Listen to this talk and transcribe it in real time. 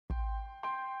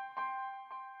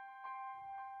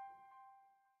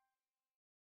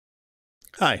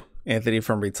Hi, Anthony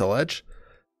from RetailEdge.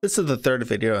 This is the third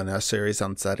video in our series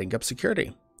on setting up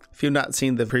security. If you've not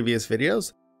seen the previous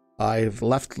videos, I've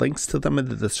left links to them in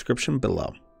the description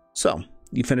below. So,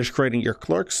 you finished creating your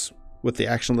clerks with the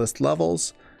action list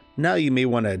levels. Now you may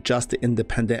want to adjust the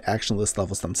independent action list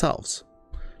levels themselves.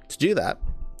 To do that,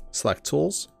 select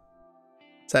Tools,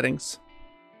 Settings,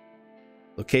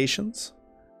 Locations,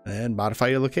 and modify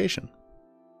your location.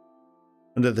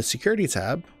 Under the Security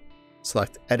tab,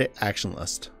 select Edit Action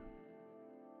List.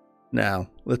 Now,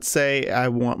 let's say I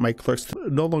want my clerks to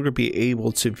no longer be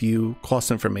able to view cost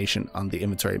information on the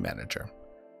Inventory Manager.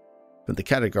 From the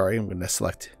category, I'm going to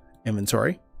select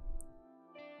Inventory.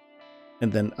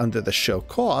 And then under the Show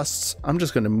Costs, I'm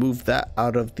just going to move that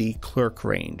out of the clerk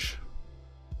range.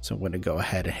 So I'm going to go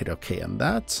ahead and hit OK on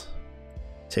that.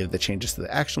 Save the changes to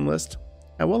the action list.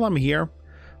 And while I'm here,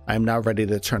 I'm now ready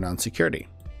to turn on security.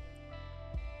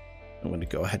 I'm going to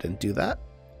go ahead and do that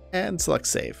and select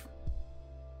Save.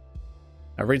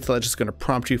 Now, RetailEdge is going to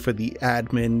prompt you for the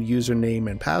admin username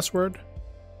and password.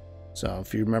 So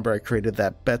if you remember, I created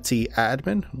that Betsy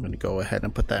admin. I'm going to go ahead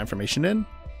and put that information in.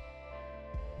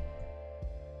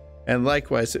 And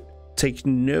likewise, take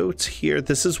note here.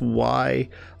 This is why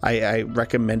I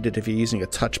recommended, if you're using a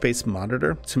touch-based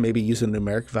monitor, to maybe use a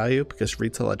numeric value, because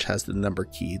RetailEdge has the number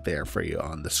key there for you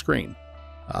on the screen.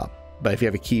 But if you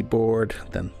have a keyboard,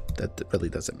 then that really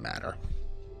doesn't matter.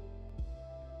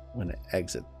 I'm going to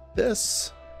exit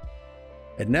this.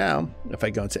 And now, if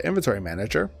I go into Inventory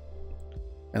Manager,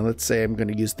 and let's say I'm going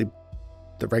to use the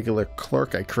regular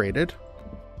clerk I created.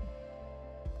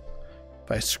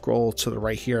 If I scroll to the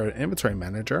right here in Inventory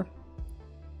Manager,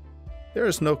 there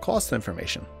is no cost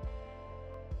information.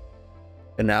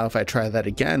 And now if I try that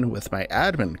again with my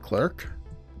admin clerk,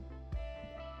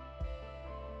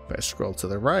 if I scroll to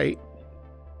the right,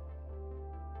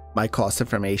 my cost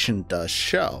information does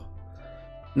show.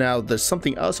 Now, there's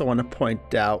something else I want to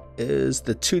point out is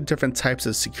the two different types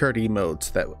of security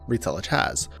modes that RetailEdge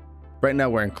has. Right now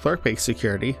we're in clerk-based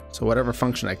security, so whatever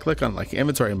function I click on, like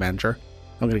Inventory Manager,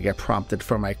 I'm going to get prompted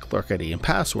for my clerk ID and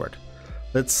password.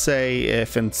 Let's say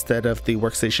if instead of the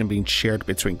workstation being shared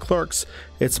between clerks,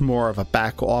 it's more of a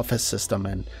back office system,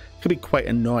 and it can be quite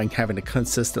annoying having to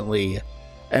consistently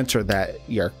enter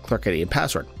your clerk ID and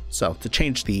password. So to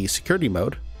change the security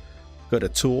mode, go to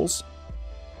Tools,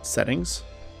 Settings,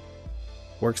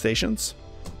 Workstations.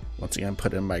 Once again,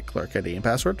 put in my clerk ID and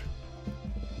password.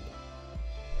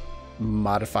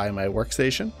 Modify my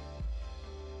workstation.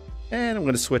 And I'm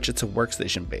going to switch it to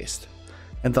workstation based.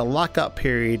 And the lockout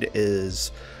period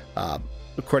is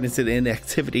according to the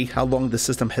inactivity, how long the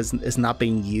system is not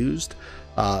being used.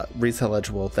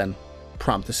 RetailEdge will then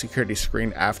prompt the security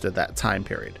screen after that time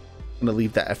period. I'm going to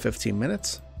leave that at 15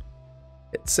 minutes.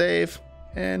 Hit save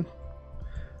and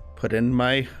put in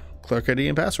my clerk ID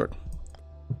and password.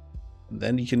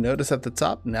 Then you can notice at the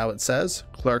top, now it says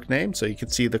clerk name, so you can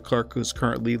see the clerk who's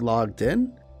currently logged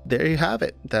in. There you have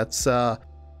it. That's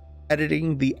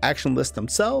editing the action list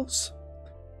themselves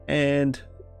and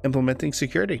implementing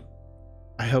security.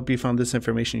 I hope you found this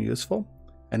information useful.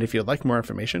 And if you'd like more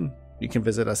information, you can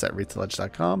visit us at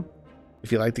RetailEdge.com.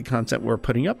 If you like the content we're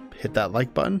putting up, hit that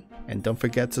like button and don't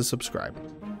forget to subscribe.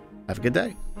 Have a good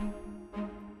day.